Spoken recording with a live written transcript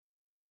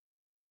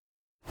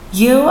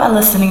You are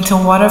listening to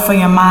Water for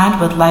Your Mind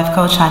with Life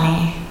Coach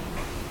Honey.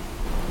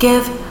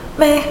 Give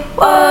me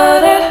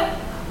water,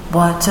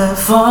 water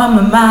for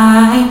my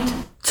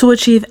mind. To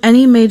achieve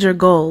any major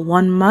goal,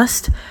 one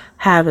must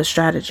have a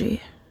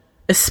strategy,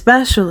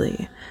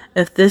 especially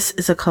if this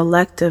is a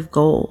collective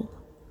goal.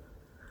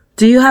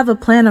 Do you have a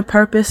plan of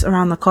purpose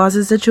around the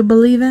causes that you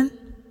believe in?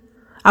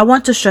 I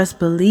want to stress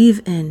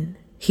believe in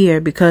here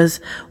because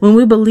when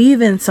we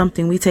believe in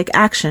something, we take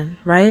action,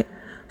 right?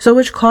 So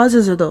which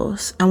causes are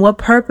those, and what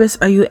purpose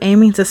are you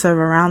aiming to serve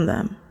around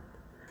them?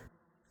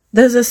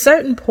 There's a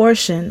certain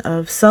portion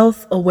of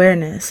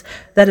self-awareness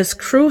that is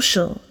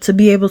crucial to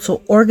be able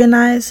to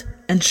organize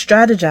and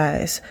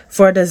strategize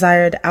for a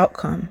desired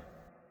outcome.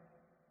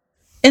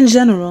 In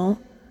general,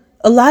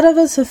 a lot of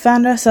us have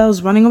found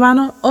ourselves running around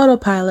on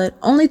autopilot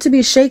only to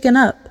be shaken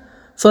up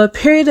for a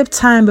period of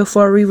time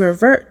before we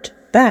revert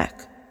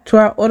back to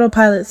our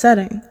autopilot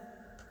setting.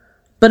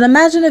 But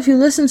imagine if you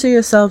listen to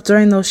yourself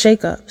during those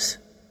shakeups.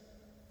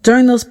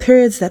 During those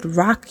periods that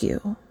rock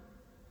you,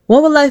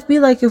 what would life be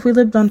like if we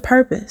lived on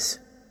purpose?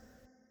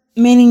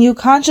 Meaning you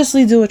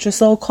consciously do what your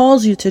soul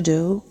calls you to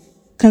do,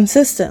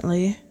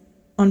 consistently,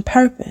 on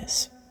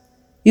purpose.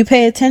 You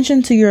pay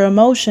attention to your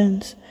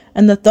emotions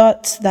and the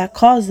thoughts that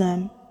cause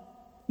them.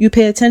 You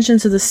pay attention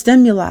to the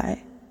stimuli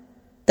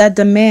that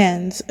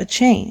demands a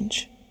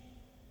change.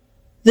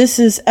 This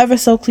is ever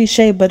so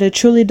cliche, but it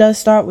truly does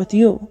start with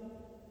you.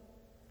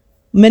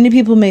 Many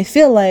people may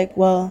feel like,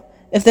 well,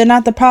 if they're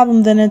not the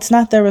problem, then it's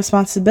not their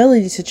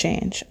responsibility to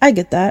change. I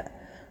get that.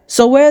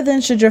 So where then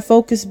should your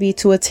focus be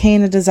to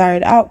attain a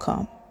desired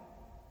outcome?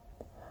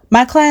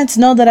 My clients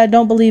know that I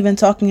don't believe in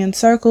talking in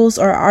circles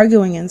or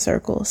arguing in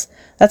circles.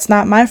 That's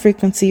not my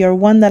frequency or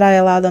one that I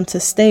allow them to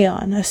stay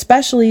on,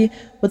 especially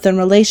within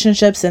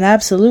relationships and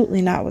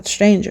absolutely not with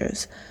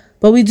strangers.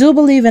 But we do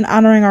believe in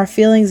honoring our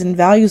feelings and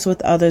values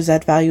with others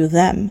that value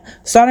them,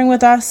 starting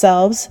with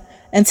ourselves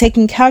and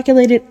taking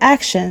calculated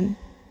action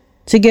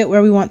to get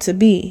where we want to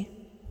be.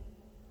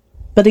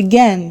 But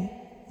again,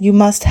 you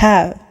must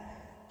have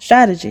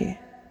strategy.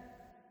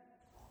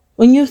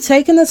 When you've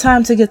taken the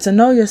time to get to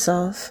know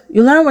yourself,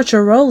 you learn what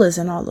your role is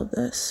in all of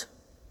this.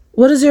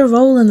 What is your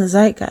role in the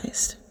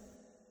zeitgeist?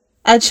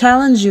 I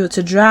challenge you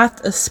to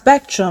draft a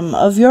spectrum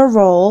of your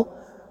role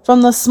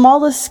from the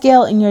smallest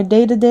scale in your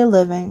day-to-day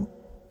living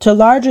to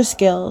larger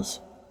scales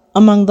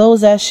among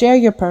those that share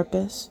your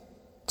purpose,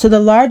 to the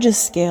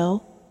largest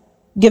scale,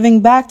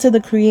 giving back to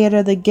the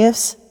Creator the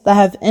gifts that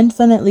have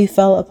infinitely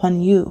fell upon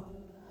you.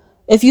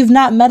 If you've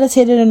not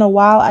meditated in a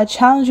while, I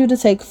challenge you to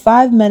take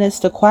 5 minutes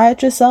to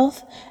quiet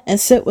yourself and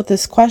sit with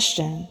this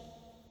question.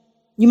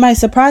 You might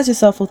surprise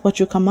yourself with what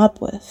you come up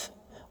with.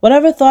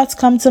 Whatever thoughts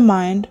come to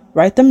mind,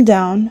 write them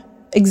down,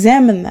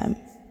 examine them,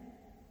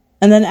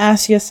 and then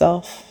ask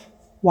yourself,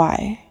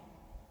 why?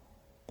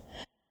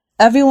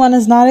 Everyone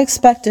is not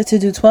expected to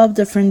do 12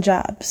 different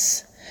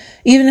jobs.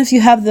 Even if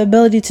you have the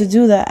ability to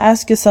do that,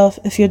 ask yourself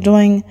if you're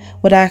doing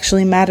what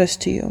actually matters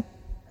to you.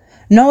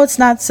 No, it's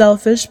not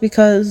selfish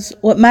because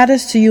what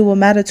matters to you will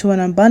matter to an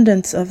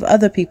abundance of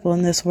other people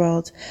in this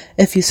world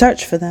if you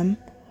search for them,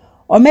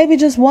 or maybe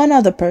just one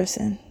other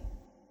person.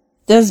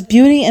 There's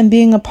beauty in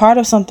being a part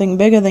of something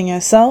bigger than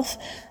yourself,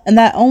 and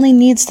that only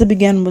needs to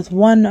begin with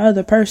one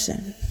other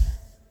person.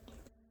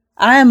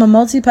 I am a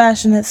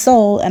multi-passionate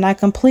soul, and I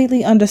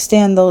completely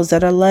understand those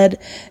that are led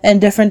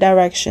in different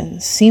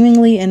directions,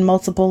 seemingly in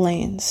multiple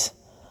lanes.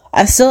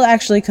 I still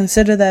actually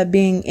consider that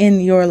being in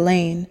your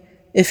lane,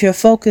 if you're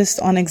focused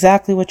on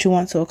exactly what you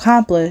want to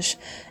accomplish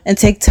and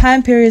take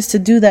time periods to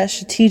do that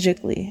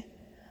strategically.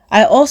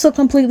 I also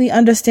completely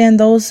understand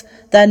those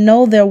that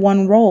know their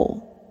one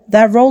role.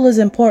 That role is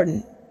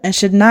important and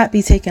should not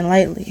be taken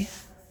lightly.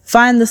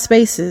 Find the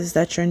spaces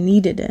that you're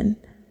needed in.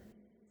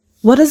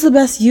 What is the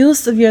best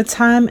use of your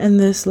time in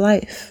this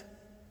life?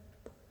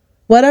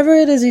 Whatever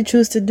it is you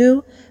choose to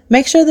do,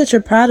 make sure that you're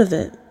proud of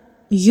it.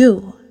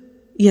 You,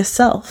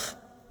 yourself,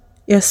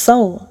 your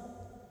soul.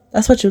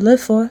 That's what you live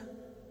for.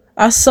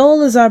 Our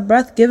soul is our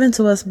breath given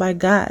to us by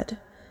God.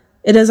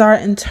 It is our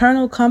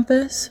internal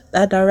compass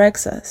that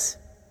directs us.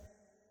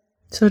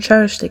 So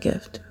cherish the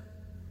gift.